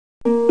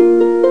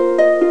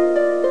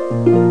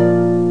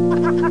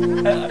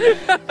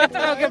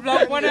के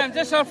ब्लग बनायो भने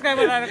चाहिँ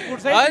सब्स्क्राइबर आएर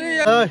कुट्छ है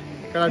ओइ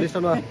कला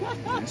डिस्टर्ब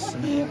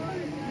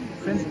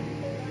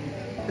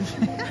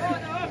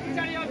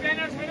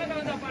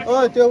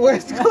ओइ त्यो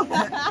वेस्टको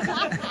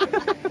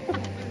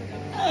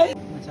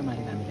माछा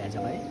मारेर हामीले आज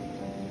भाइ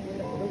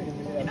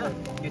हैन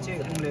यो चाहिँ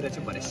उम्लेर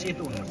चाहिँ भरे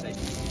सेतो हुनुपर्छ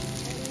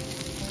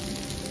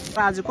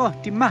है आजको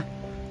टिममा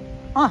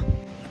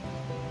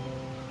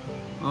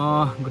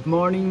good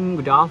morning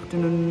good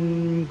afternoon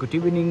good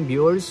evening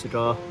viewers र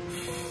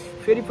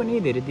फेरि पनि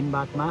धेरै दिन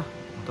बादमा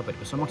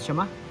तपाईहरुको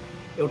समक्षमा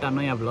एउटा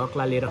नयाँ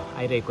भ्लगलाई लिएर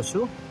आइरहेको छु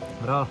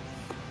र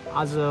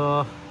आज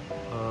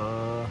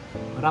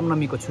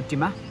रामनवमीको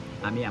छुट्टीमा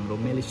हामी हाम्रो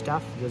मेल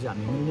स्टाफ जो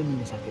चाहिँ हामी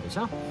मिल्ने साथीहरु छ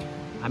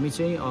हामी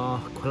चाहिँ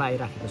खोला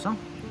आइराखेको छौं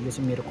यो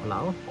चाहिँ मेरो खोला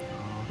हो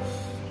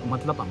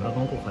मतलब हाम्रो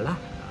गाउँको खोला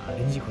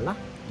रिन्जी खोला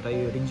र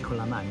यो रिन्जी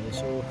खोलामा हामी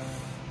यसो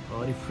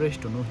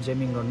रिफ्रेस्ड हुनु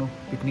जेमिङ गर्नु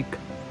पिकनिक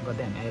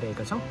गर्दै हामी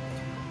आइरहेका छौं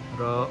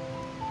र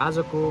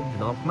आजको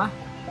भ्लगमा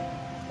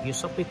यो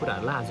सबै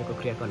कुराहरुलाई आजको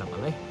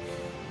क्रियाकलापलाई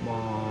म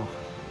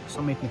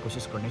समेट्ने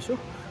कोसिस गर्नेछु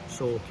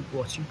so keep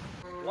watching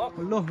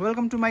hello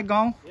welcome to my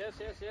गाउँ यस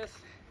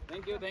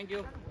थ्यांक यू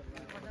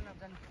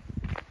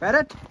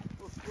प्यारेट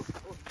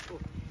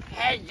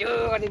हे जो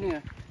गरिदिनु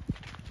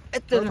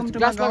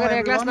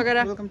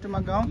वेलकम टु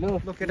माय गाउँ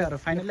लो केटाहरु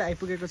फाइनली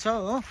आइपुगेको छ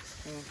हो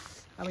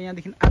अब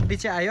यहाँदेखि आधी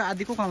चाहिँ आयो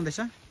आधी को आउँदैछ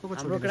को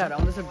हाम्रो केटाहरु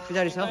आउँदैछ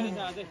पछाडी छ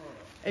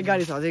एक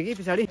गाडी छ अझै कि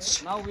पछाडी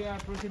नाउ वी आर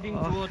प्रोसिडिङ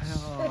टुवर्ड्स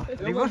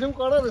रिभर्सम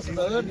कडा रहेछ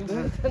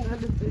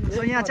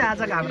सो यहाँ चाहिँ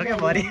आज हाम्रो के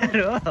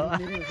भरिहरु हो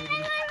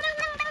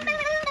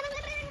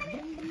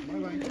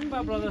बा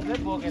ब्रदर्सले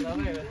बोकेछ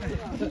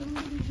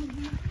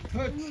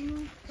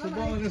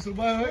है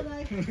सुबह है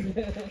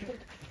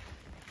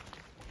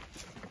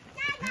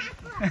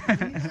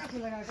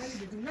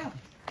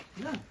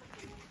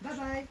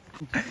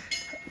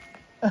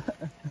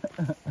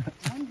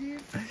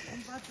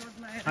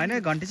हैन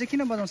घन्टी चाहिँ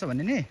किन बजाउँछ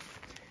भन्ने नि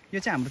यो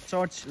चाहिँ हाम्रो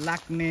चर्च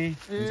लाग्ने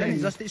हुन्छ नि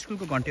जस्तै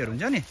स्कुलको घन्टीहरु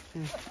हुन्छ नि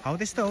हौ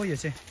त्यस्तो हो यो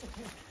चाहिँ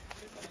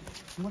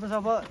म त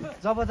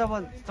जब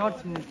चर्च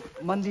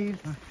मन्दिर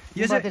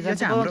यो चाहिँ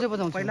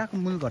हाम्रो पहिलाको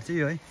मूल घर चाहिँ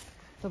यो है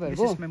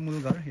तपाईहरुको यसमै मूल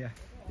घर या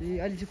ए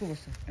अहिले चाहिँ को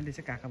बस्छ अहिले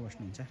चाहिँ काका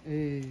बस्नुहुन्छ ए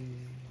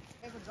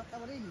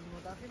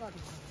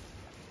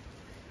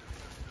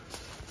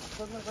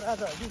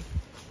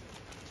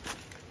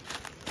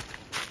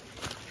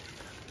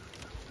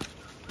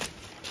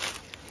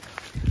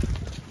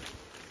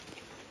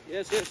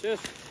यस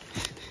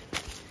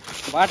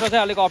बाटो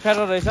चाहिँ अलिक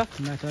अप्ठ्यारो रहेछ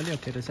बाटो अलि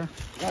अप्ठ्यारो छ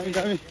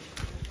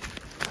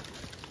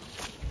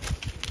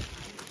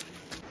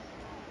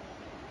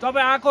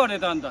तपाईँ आएको हो नि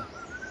त अन्त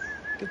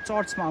त्यो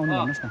चर्चमा आउनु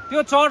भन्नुस् न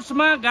त्यो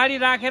चर्चमा गाडी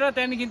राखेर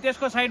त्यहाँदेखि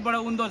त्यसको साइडबाट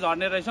उन्दो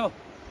झर्ने रहेछ हौ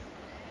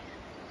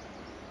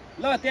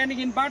ल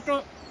त्यहाँदेखि बाटो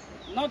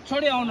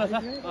नछोडी आउनु छ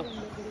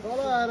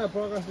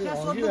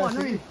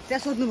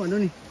त्यहाँ सोध्नु भन्नु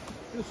नि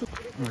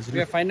we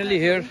are finally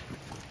here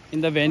in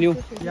the venue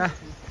yeah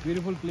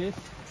beautiful place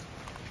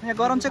यहाँ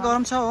गरम चाहिँ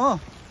गरम छ हो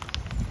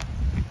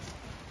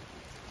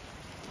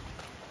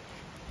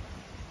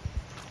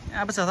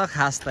अब छ त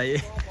खास त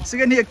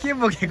सुके नि यो के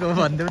बोकेको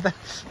भन्दै त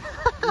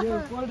यो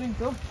कोल्ड ड्रिङ्क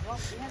हो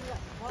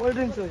कोल्ड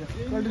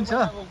ड्रिङ्क छ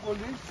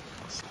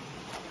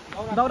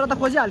दाउरा त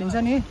खोजिहालिन्छ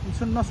नि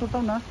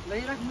नसुर्ताउ न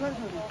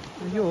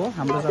यो हो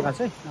हाम्रो जग्गा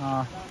चाहिँ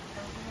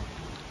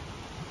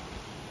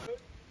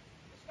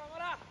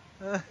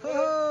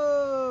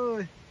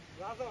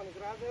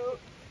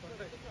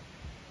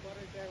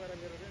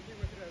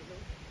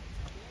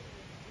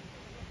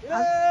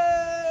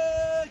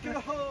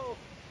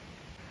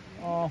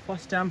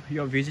फर्स्ट टाइम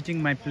यो भिजिटिङ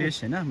माई प्लेस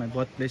होइन माई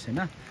बर्थ प्लेस होइन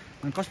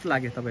अनि कस्तो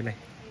लाग्यो तपाईँलाई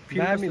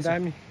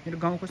दामी मेरो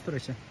गाउँ कस्तो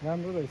रहेछ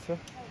राम्रो रहेछ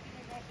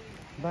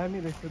दामी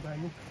नाइस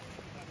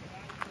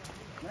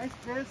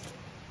प्लेस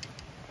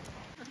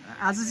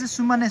आज चाहिँ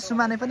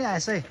सुमाने पनि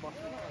आएछ है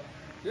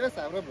यस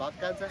हाम्रो भ्लग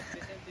कान्छ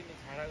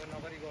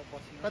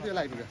कति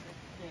बेला आइपुग्यो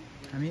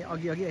हामी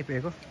अघि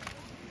आइपुगेको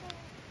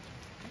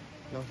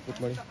गुड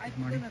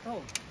मर्निङ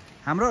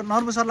हाम्रो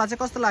नर्बु सरलाई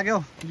चाहिँ कस्तो लाग्यो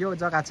यो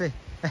जग्गा चाहिँ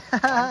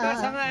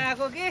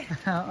आएको कि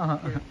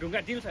ढुङ्गा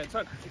डिल छ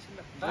सर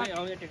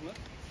आउने टेक्नु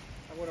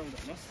अब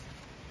ओराउनुहोस्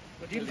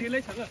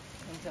डिलै छ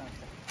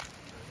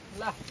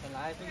ल ल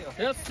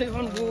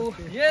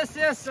यस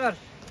सर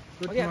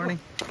गुड मर्निङ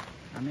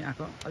हामी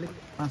आएको अलिक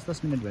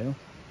 5-10 मिनट भयो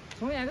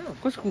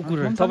कसको कुकुर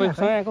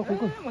तपाईसँग आएको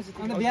कुकुर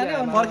बिहानै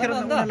पर्खेर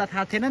उनीहरूलाई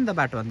थाहा थिएन नि त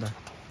बाटो अन्त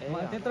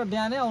त्यत्रो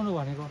बिहानै आउनु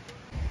भनेको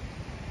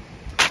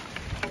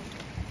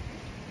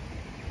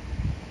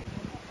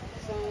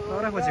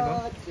खोजेको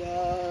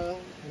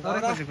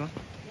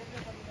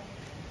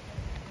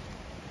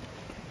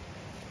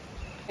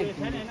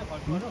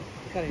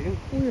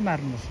उयो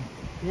मार्नुपर्छ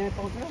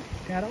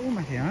त्यहाँ र ऊ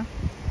माथि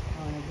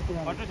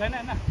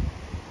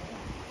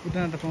कुद्न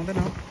त पाउँदैन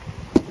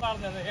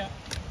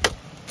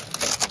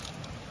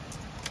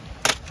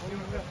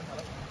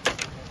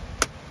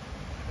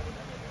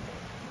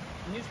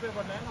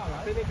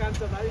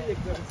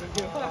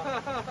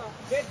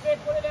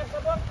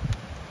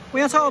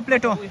यहाँ छ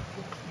प्लेटो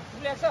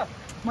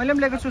मैले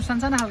पनि लिएको छु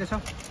सानसानो खालको छ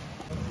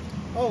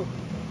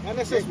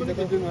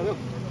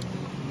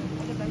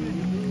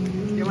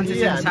यो मान्छे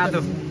चाहिँ साधु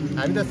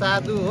हामी त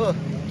साधु हो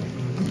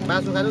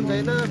मासु खानु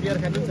पनि छैन बियर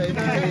खानु पनि छैन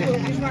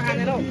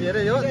के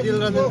अरे यो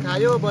दिलरञ्जन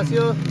खायो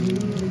बस्यो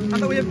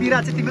अन्त उयो बिरा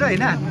चाहिँ तिम्रो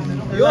होइन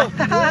यो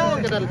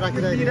केटाले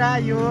राखिरहेको बिरा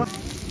यो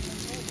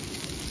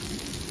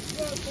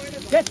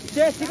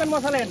चिकन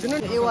मसला हेर्छु नि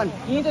A1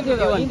 यही त त्यो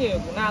त यही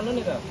त नाल्नु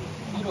नि त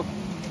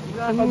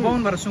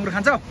बाहुन भएर सुँगुर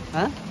खान्छौ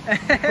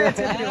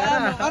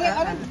अरे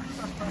अरे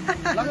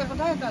लगेको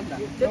छ त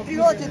त्यति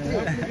हो त्यति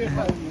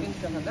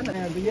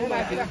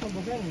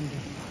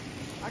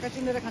आका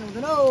चिनेर खानु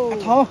हुँदैन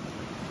हौ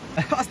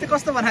अस्ति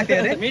कस्तो बनाएको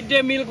थियो अरे मिड डे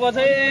मिलको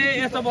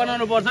चाहिँ यस्तो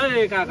बनाउनु पर्छ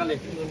है काकाले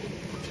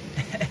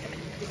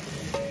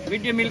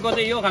मिड डे मिलको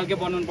चाहिँ यो खालको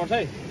बनाउनु पर्छ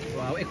है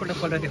एकपल्ट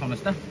खोलेर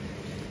देखाउनुहोस् त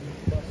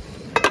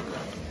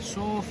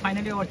so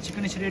finally our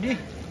chicken is ready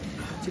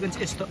chicken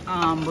चाहिँ यस्तो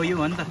आम्बो यो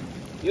हो नि त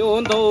यो हो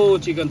नि त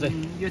चिकन चाहिँ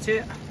यो चाहिँ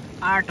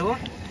आर्ट हो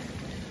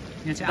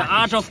यो चाहिँ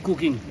आर्ट अफ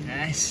कुकिङ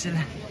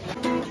यसला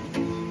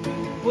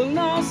भुल्न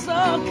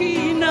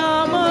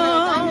सकिनम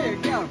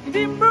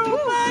तिम्रो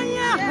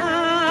माया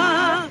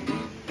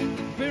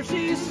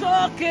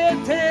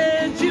बिर्सिसकेथे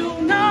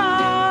जिउन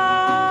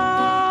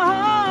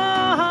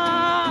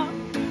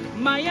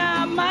माया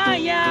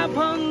माया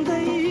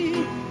भन्दै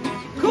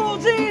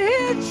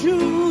खोजेछु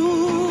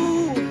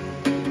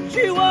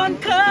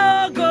जीवनका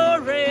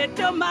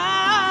गोरेटोमा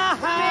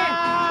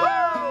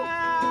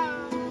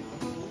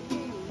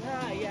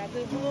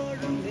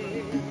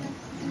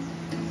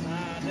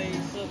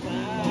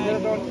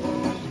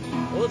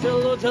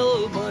ओझल ओझल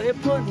भए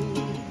पनि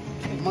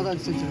मजाले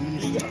सुन्छु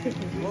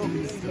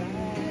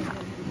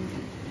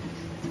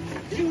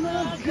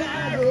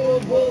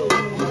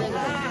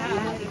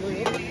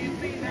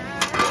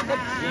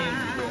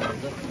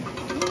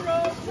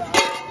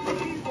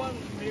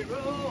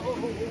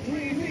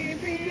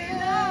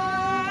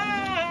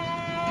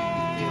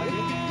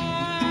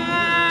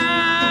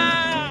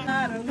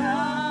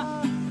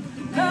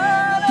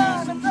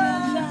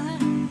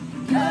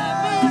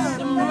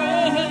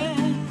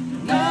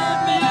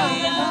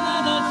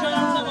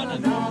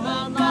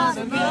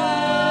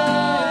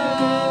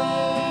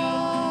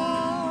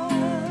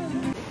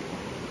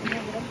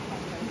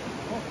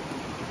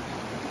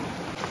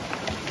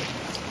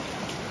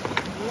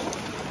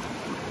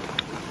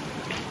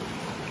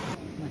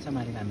माछा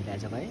मारेर हामीले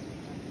आज भाइ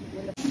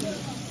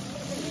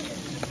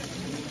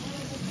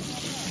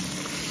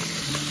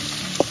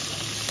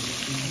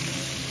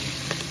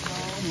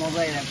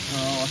मोबाइल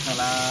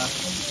मसला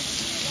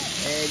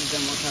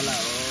एकदम मसला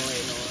हो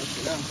हेर्नुहोस्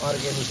ल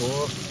अर्ग्यानिक हो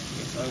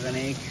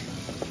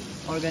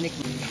अर्ग्यानिक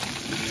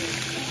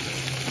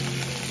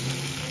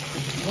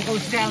लोकल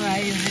स्टाइलमा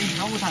आयो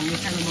गाउँ थाल्ने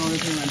स्टाइलमा बनाउँदै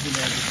थियो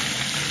मान्छेले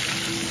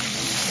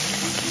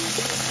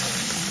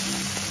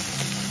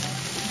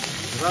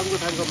रङको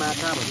थालको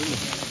माछा भनौँ न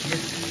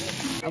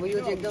अब यो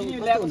चाहिँ एकदम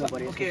कस्तो हुनु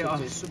पर्यो ओके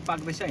सुप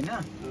पाक्दैछ होइन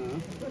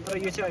तर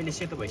यो चाहिँ अहिले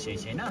सेतो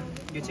भइसकेको छ होइन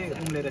यो चाहिँ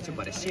उम्लेर चाहिँ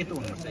भरे सेतो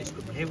हुनुपर्छ यसको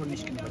फ्लेभर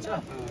निस्किनुपर्छ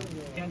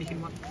त्यहाँदेखि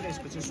मात्रै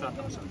यसको चाहिँ स्वाद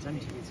आउँछ हुन्छ नि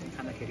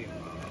खाँदाखेरि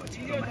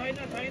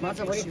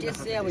माछाभरि टेस्ट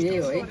चाहिँ अब यही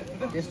हो है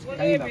टेस्ट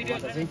दामी भएको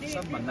माछा चाहिँ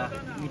सबभन्दा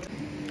मिठो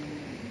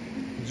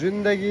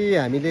जिन्दगी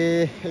हामीले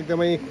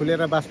एकदमै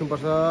खुलेर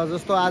बाँच्नुपर्छ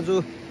जस्तो आज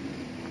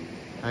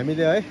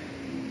हामीले है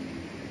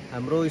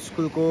हाम्रो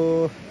स्कुलको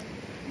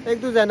एक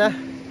दुईजना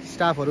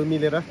स्टाफहरू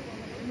मिलेर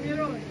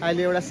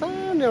अहिले एउटा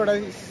सानो एउटा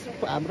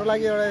हाम्रो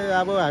लागि एउटा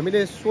अब हामीले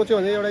सोच्यो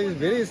भने एउटा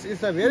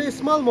it's a very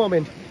small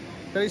moment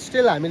तर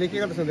स्टिल हामीले के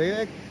गर्दैछौँ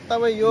भन्दाखेरि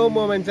एकदमै यो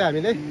मोमेन्ट चाहिँ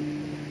हामीले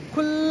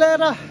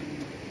खुलेर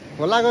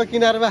खोलाको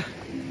किनारमा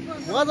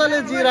मजाले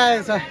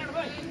जिरहेको छ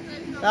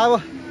अब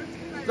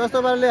जस्तो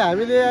पाराले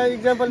हामीले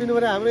इक्जाम्पल लिनु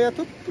पऱ्यो हाम्रो यहाँ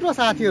थुप्रो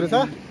साथीहरू छ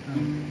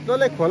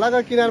जसले खोलाको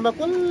किनारमा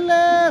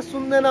कसले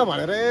सुन्दैन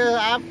भनेर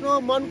आफ्नो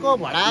मनको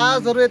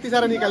भडासहरू यति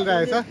साह्रो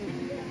निकालिरहेको छ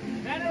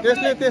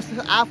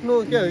त्यसले आफ्नो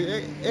के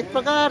एक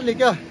प्रकारले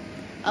क्या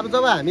अब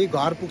जब हामी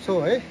घर पुग्छौँ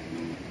है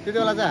त्यति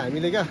बेला चाहिँ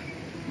हामीले क्या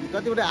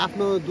कतिवटा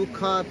आफ्नो दुःख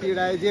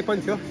पीडा जे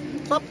पनि थियो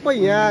सबै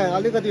यहाँ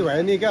अलिकति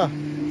भयो नि क्या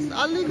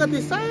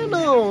अलिकति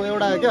सानो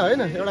एउटा क्या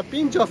होइन एउटा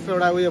पिन्च अफ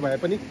एउटा उयो भए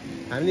पनि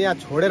हामीले यहाँ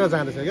छोडेर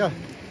जाँदैछौँ क्या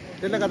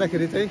त्यसले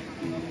गर्दाखेरि चाहिँ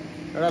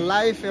एउटा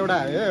लाइफ एउटा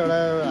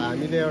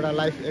हामीले एउटा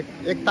लाइफ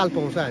एकताल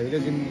पाउँछ हामीले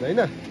जुन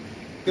होइन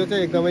त्यो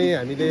चाहिँ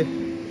हामीले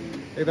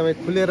एकदमै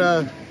खुलेर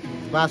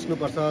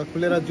बाँच्नुपर्छ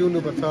खुलेर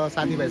जिउनुपर्छ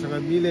साथीभाइसँग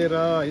मिलेर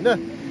होइन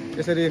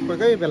यसरी कोही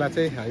कोही बेला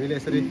चाहिँ हामीले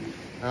यसरी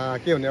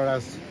के भने एउटा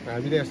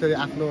हामीले यसरी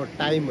आफ्नो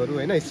टाइमहरू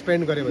होइन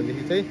स्पेन्ड गऱ्यो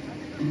भनेदेखि चाहिँ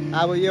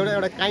अब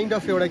एउटा काइन्ड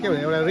अफ एउटा के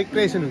भने एउटा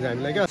रिक्रिएसन हुन्छ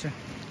हामीलाई क्या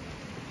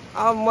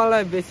अब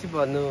मलाई बेसी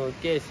भन्नु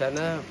केही छैन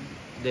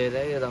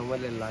धेरै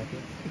रमाइलो लाग्यो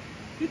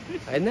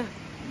होइन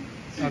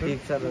ठिक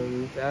छ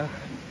हुन्छ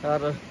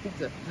तर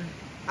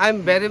I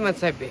am very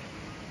much happy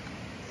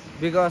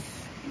because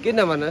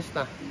किन भन्नुहोस्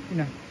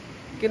न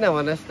किन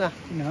भन्नुहोस्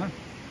न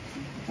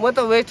म त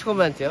वेस्टको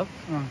मान्छे हो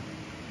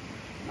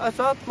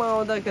साथमा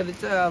आउँदाखेरि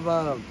चाहिँ अब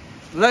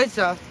रहेछ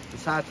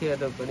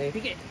साथीहरू पनि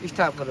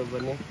स्टाफहरू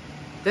पनि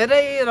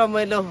धेरै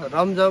रमाइलो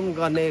रमझम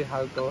गर्ने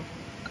खालको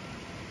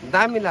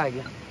दामी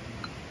लाग्यो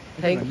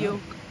thank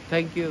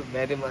thank you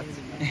very much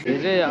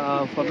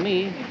for me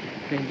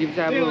friendship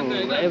चाहिँ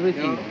अब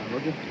एभ्रिथिङ हो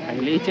कि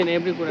हामीले इच एन्ड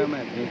एभ्री कुरामा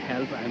हामीले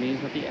हेल्प हामी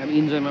सबै अब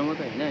इन्जोयमा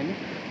मात्रै होइन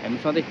हामी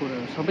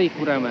सबै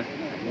कुरामा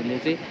हामीले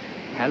चाहिँ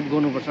हेल्प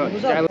गर्नुपर्छ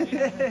अब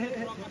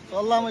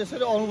सल्लाहमा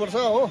यसरी आउनुपर्छ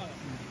हो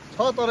छ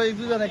तर एक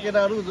दुईजना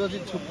केटाहरू जो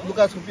चाहिँ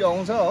लुका छुपी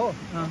आउँछ हो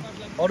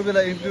अरू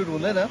बेला इन्क्लुड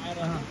हुँदैन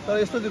तर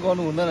यस्तो चाहिँ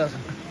गर्नु हुँदैन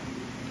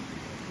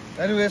रहेछ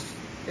एनिवेज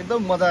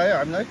एकदम मजा आयो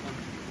हामीलाई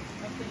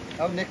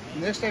अब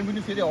नेक्स्ट टाइम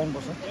पनि फेरि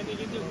आउनुपर्छ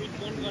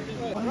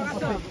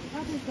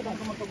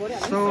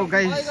सो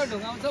गाइस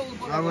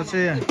अब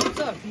चाहिँ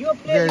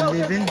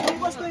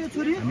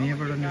हामी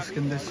यहाँबाट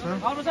निस्किँदैछ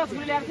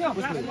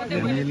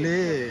हामीले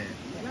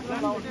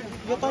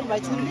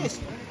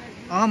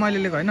मैले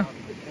लिएको होइन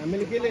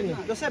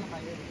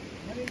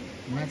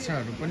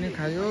माछाहरू पनि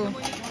खायो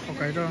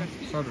पकाएर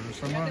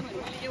सरहरूसँग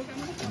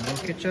हाम्रो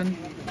किचन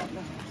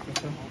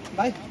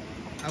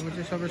अब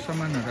चाहिँ सबै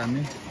सामानहरू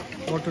हामी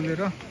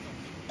बटुलेर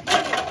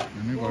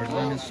हामी घर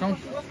जानेछौँ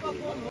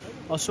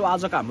सो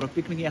आजको हाम्रो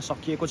पिकनिक यहाँ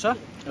सकिएको छ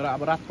र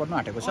अब रात पर्न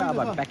आँटेको छ अब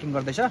हामी प्याकिङ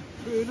गर्दैछ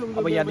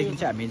अब यहाँदेखि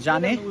चाहिँ हामी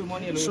जाने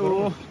सो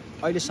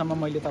अहिलेसम्म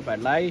मैले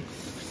तपाईँहरूलाई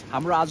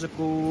हाम्रो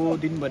आजको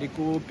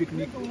दिनभरिको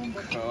पिकनिक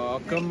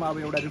क्रम अब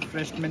एउटा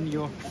रिफ्रेसमेन्ट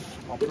यो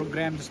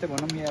प्रोग्राम जस्तै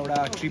भनौँ या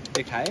एउटा ट्रिप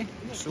देखाएँ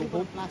सो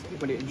होप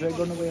तपाईँले इन्जोय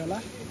गर्नुभयो होला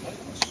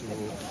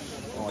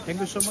so thank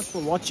you so much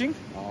for watching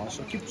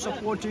so keep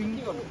supporting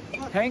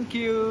thank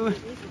you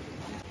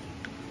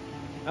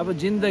अब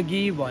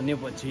जिन्दगी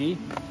भनेपछि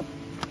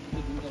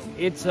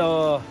इट्स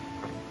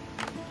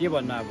के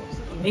भन्नु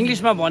अब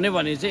इङ्ग्लिसमा भन्यो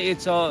भने चाहिँ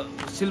it's a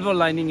silver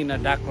lining in a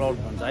dark cloud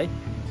भन्छ है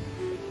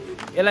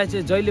यसलाई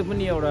चाहिँ जहिले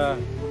पनि एउटा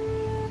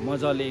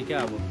मजाले क्या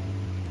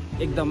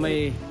अब एकदमै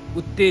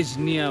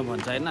उत्तेजनीय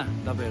भन्छ होइन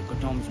तपाईँहरूको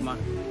टर्म्समा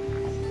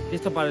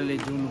त्यस्तो पाराले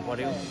जिउनु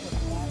पर्यो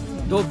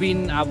दो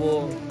बिन अब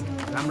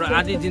हाम्रो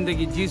आधी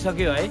जिन्दगी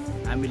जिइसक्यो है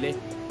हामीले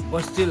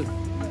but still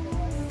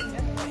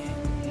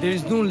there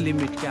is no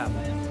limit क्या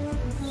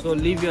अब so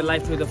leave your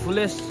life to the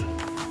fullest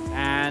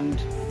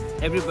and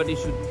everybody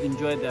should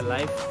enjoy their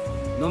life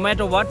no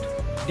matter what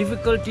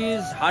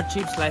difficulties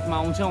hardships लाइफमा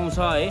आउँछ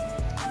है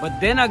but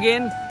then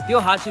again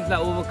त्यो hardships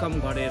लाई ओभरकम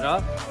गरेर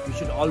you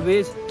should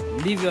always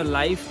live your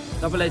life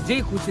तपाईलाई जे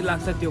खुसी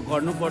लाग्छ त्यो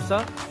गर्नुपर्छ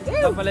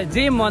तपाईलाई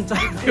जे मन छ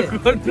त्यो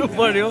गर्नु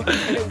पर्यो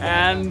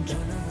and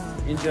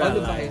enjoy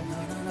life